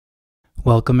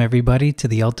Welcome everybody to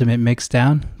the Ultimate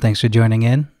Mixdown. Thanks for joining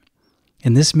in.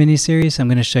 In this mini-series, I'm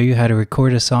going to show you how to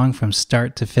record a song from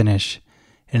start to finish.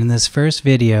 And in this first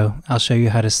video, I'll show you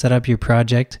how to set up your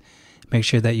project, make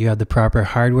sure that you have the proper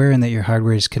hardware and that your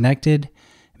hardware is connected,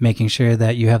 making sure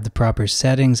that you have the proper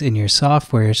settings in your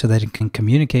software so that it can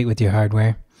communicate with your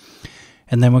hardware.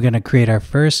 And then we're going to create our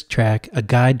first track, a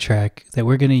guide track, that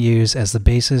we're going to use as the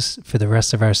basis for the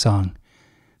rest of our song.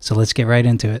 So let's get right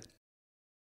into it.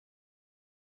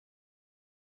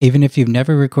 Even if you've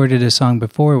never recorded a song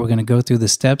before, we're going to go through the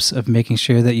steps of making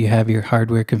sure that you have your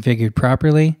hardware configured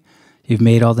properly. You've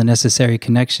made all the necessary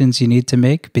connections you need to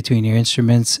make between your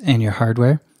instruments and your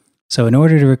hardware. So in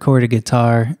order to record a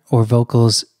guitar or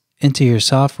vocals into your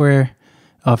software,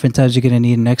 oftentimes you're going to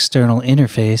need an external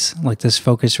interface like this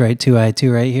Focusrite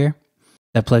 2i2 right here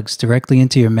that plugs directly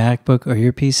into your MacBook or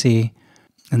your PC.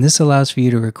 And this allows for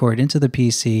you to record into the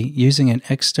PC using an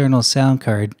external sound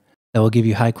card that will give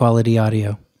you high quality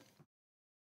audio.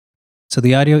 So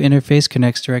the audio interface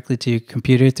connects directly to your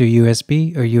computer through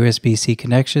USB or USB-C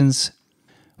connections.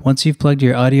 Once you've plugged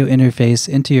your audio interface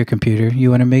into your computer, you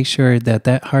want to make sure that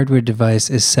that hardware device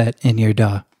is set in your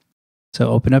DAW. So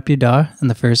open up your DAW, and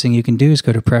the first thing you can do is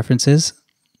go to Preferences.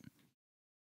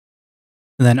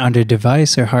 And then under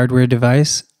Device or Hardware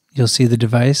Device, you'll see the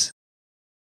device.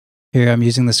 Here I'm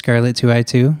using the Scarlett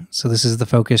 2i2, so this is the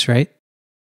Focusrite.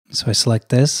 So I select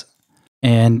this,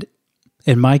 and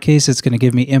in my case, it's going to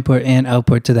give me input and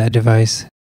output to that device.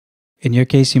 In your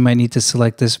case, you might need to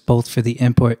select this both for the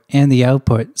input and the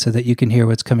output so that you can hear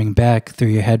what's coming back through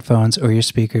your headphones or your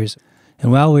speakers.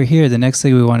 And while we're here, the next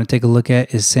thing we want to take a look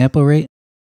at is sample rate.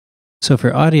 So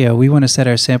for audio, we want to set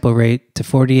our sample rate to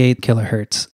 48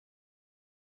 kilohertz.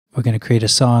 We're going to create a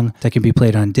song that can be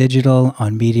played on digital,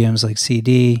 on mediums like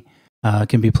CD, it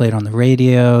can be played on the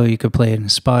radio, you could play it in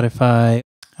Spotify.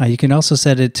 You can also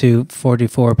set it to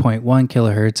 44.1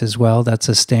 kilohertz as well. That's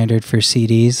a standard for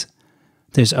CDs.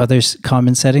 There's other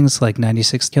common settings like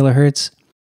 96 kilohertz,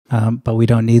 but we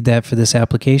don't need that for this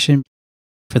application.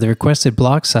 For the requested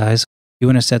block size, you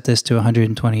want to set this to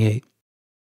 128.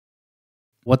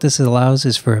 What this allows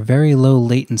is for a very low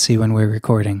latency when we're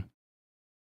recording.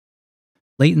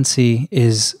 Latency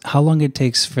is how long it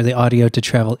takes for the audio to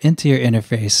travel into your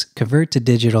interface, convert to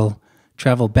digital,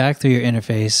 travel back through your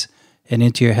interface, and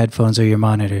into your headphones or your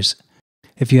monitors.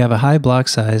 If you have a high block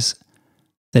size,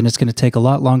 then it's going to take a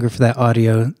lot longer for that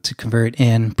audio to convert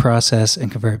in, process, and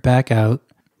convert back out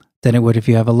than it would if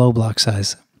you have a low block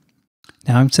size.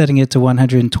 Now I'm setting it to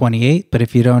 128, but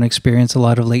if you don't experience a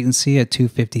lot of latency at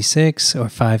 256 or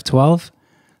 512,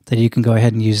 then you can go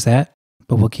ahead and use that,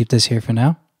 but we'll keep this here for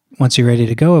now. Once you're ready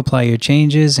to go, apply your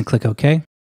changes and click OK.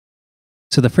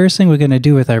 So the first thing we're going to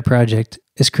do with our project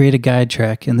is create a guide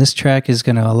track, and this track is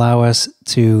going to allow us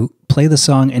to play the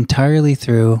song entirely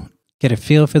through, get a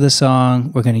feel for the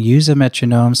song. We're going to use a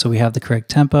metronome so we have the correct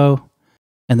tempo,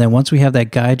 and then once we have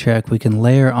that guide track, we can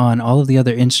layer on all of the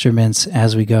other instruments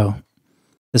as we go.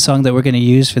 The song that we're going to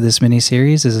use for this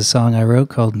mini-series is a song I wrote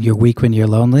called You're Weak When You're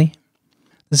Lonely.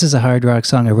 This is a hard rock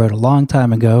song I wrote a long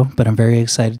time ago, but I'm very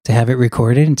excited to have it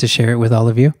recorded and to share it with all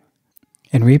of you.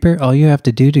 In Reaper, all you have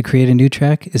to do to create a new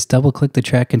track is double-click the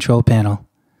track control panel.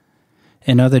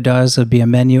 In other DAWs, there'll be a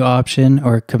menu option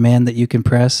or a command that you can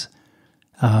press,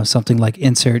 something like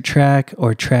Insert Track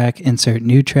or Track Insert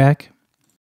New Track.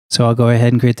 So I'll go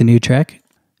ahead and create the new track.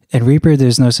 In Reaper,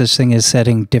 there's no such thing as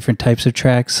setting different types of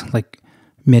tracks, like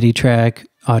MIDI track,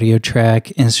 audio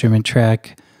track, instrument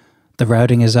track. The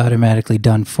routing is automatically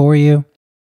done for you.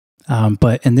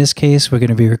 But in this case, we're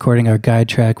going to be recording our guide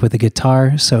track with a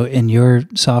guitar. So in your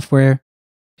software,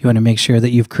 you want to make sure that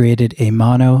you've created a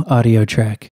mono audio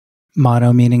track.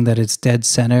 Mono meaning that it's dead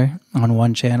center on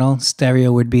one channel.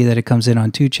 Stereo would be that it comes in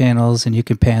on two channels and you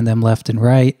can pan them left and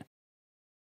right.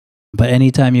 But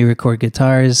anytime you record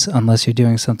guitars, unless you're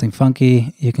doing something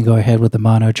funky, you can go ahead with the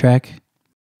mono track.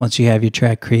 Once you have your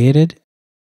track created,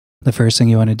 the first thing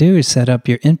you want to do is set up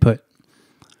your input.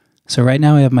 So right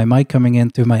now I have my mic coming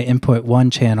in through my input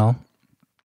 1 channel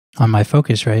on my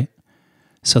Focusrite.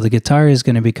 So the guitar is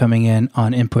going to be coming in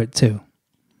on input 2.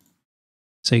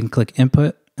 So you can click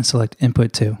input and select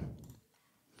input 2.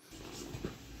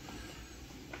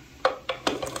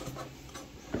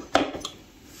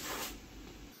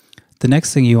 The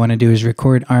next thing you want to do is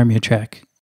record arm your track.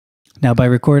 Now by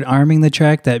record arming the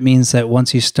track, that means that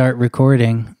once you start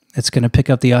recording, it's going to pick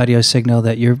up the audio signal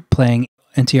that you're playing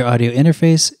into your audio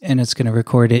interface, and it's going to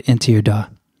record it into your DAW.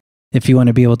 If you want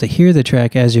to be able to hear the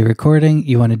track as you're recording,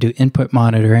 you want to do input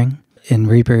monitoring. In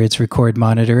Reaper, it's record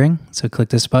monitoring, so click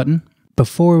this button.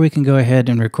 Before we can go ahead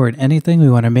and record anything, we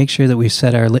want to make sure that we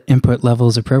set our input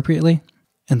levels appropriately.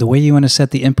 And the way you want to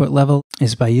set the input level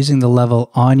is by using the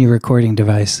level on your recording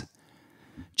device.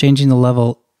 Changing the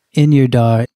level in your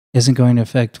DAW isn't going to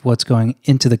affect what's going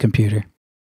into the computer.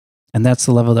 And that's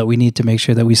the level that we need to make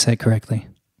sure that we set correctly.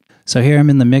 So here I'm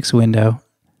in the mix window,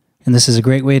 and this is a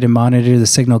great way to monitor the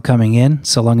signal coming in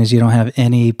so long as you don't have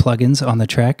any plugins on the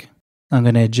track. I'm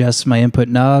going to adjust my input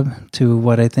knob to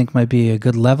what I think might be a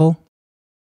good level.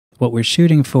 What we're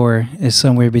shooting for is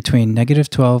somewhere between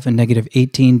 -12 and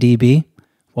 -18 dB.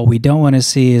 What we don't want to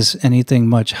see is anything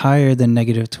much higher than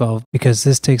 -12 because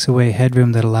this takes away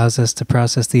headroom that allows us to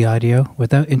process the audio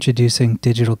without introducing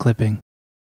digital clipping.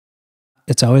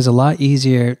 It's always a lot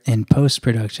easier in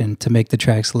post-production to make the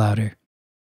tracks louder.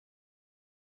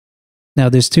 Now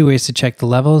there's two ways to check the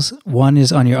levels. One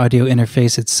is on your audio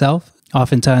interface itself.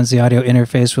 Oftentimes the audio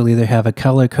interface will either have a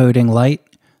color coding light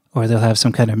or they'll have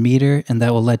some kind of meter, and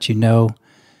that will let you know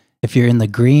if you're in the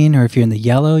green or if you're in the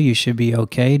yellow. You should be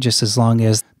okay, just as long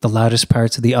as the loudest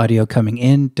parts of the audio coming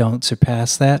in don't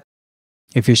surpass that.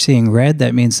 If you're seeing red,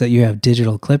 that means that you have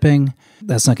digital clipping.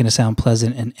 That's not going to sound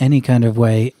pleasant in any kind of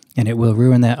way, and it will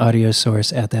ruin that audio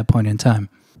source at that point in time.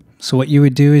 So what you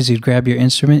would do is you'd grab your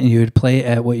instrument and you would play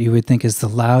at what you would think is the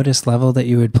loudest level that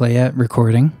you would play at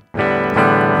recording.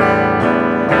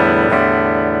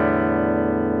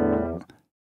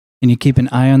 And you keep an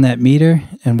eye on that meter,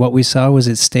 and what we saw was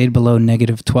it stayed below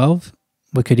 -12.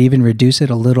 We could even reduce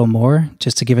it a little more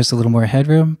just to give us a little more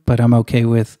headroom, but I'm okay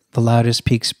with the loudest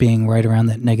peaks being right around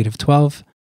that -12.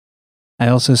 I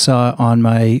also saw on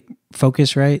my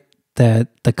Focusrite that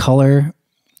the color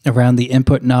around the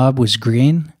input knob was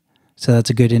green, so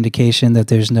that's a good indication that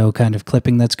there's no kind of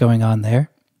clipping that's going on there.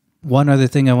 One other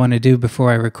thing I want to do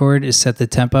before I record is set the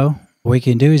tempo. What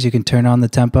you can do is you can turn on the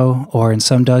tempo, or in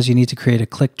some DAWs you need to create a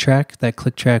click track. That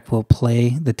click track will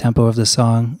play the tempo of the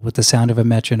song with the sound of a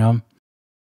metronome.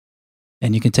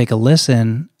 And you can take a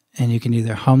listen and you can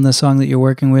either hum the song that you're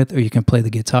working with, or you can play the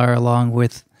guitar along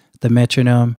with the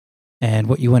metronome. And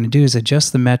what you want to do is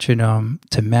adjust the metronome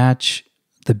to match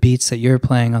the beats that you're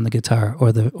playing on the guitar,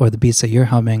 or the beats that you're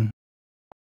humming.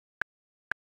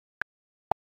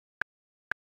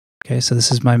 Okay, so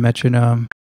this is my metronome.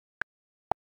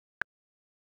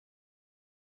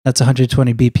 That's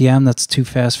 120 BPM. That's too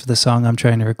fast for the song I'm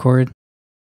trying to record.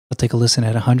 I'll take a listen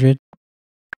at 100.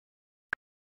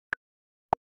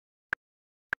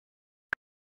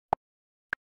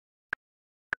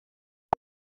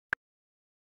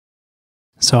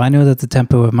 So I know that the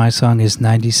tempo of my song is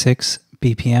 96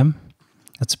 BPM.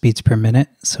 That's beats per minute.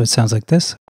 So it sounds like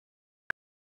this.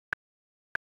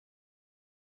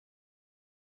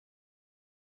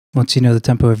 Once you know the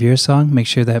tempo of your song, make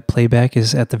sure that playback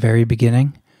is at the very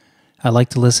beginning. I like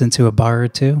to listen to a bar or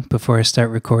two before I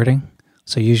start recording.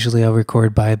 So usually I'll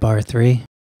record by bar 3.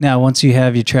 Now, once you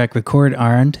have your track record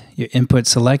armed, your input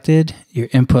selected, your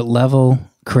input level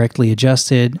correctly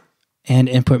adjusted, and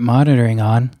input monitoring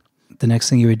on, the next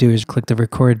thing you would do is click the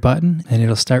record button and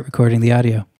it'll start recording the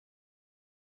audio.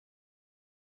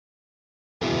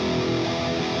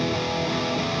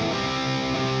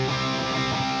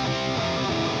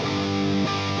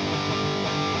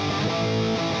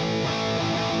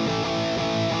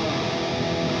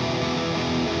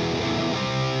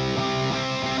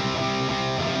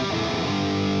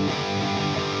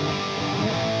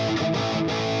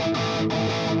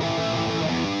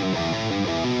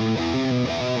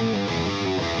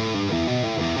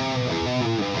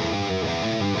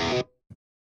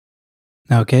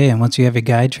 Okay, and once you have your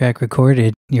guide track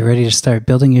recorded, you're ready to start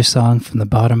building your song from the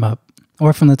bottom up,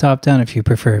 or from the top down if you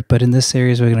prefer, but in this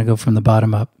series we're going to go from the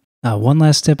bottom up. One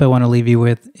last tip I want to leave you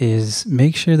with is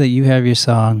make sure that you have your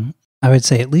song, I would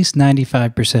say at least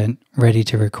 95% ready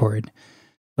to record.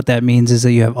 What that means is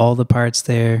that you have all the parts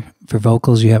there. For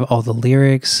vocals, you have all the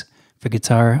lyrics. For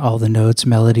guitar, all the notes,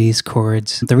 melodies,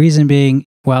 chords. The reason being,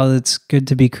 while it's good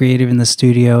to be creative in the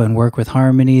studio and work with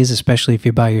harmonies, especially if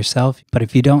you're by yourself, but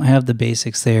if you don't have the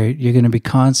basics there, you're going to be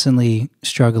constantly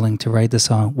struggling to write the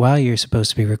song while you're supposed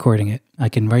to be recording it. I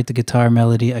can write the guitar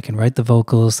melody, I can write the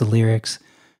vocals, the lyrics,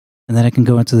 and then I can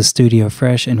go into the studio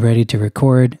fresh and ready to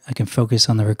record. I can focus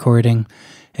on the recording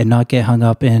and not get hung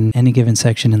up in any given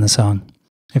section in the song.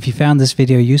 If you found this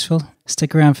video useful,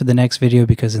 stick around for the next video,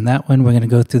 because in that one we're going to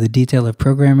go through the detail of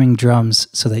programming drums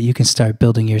so that you can start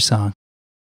building your song.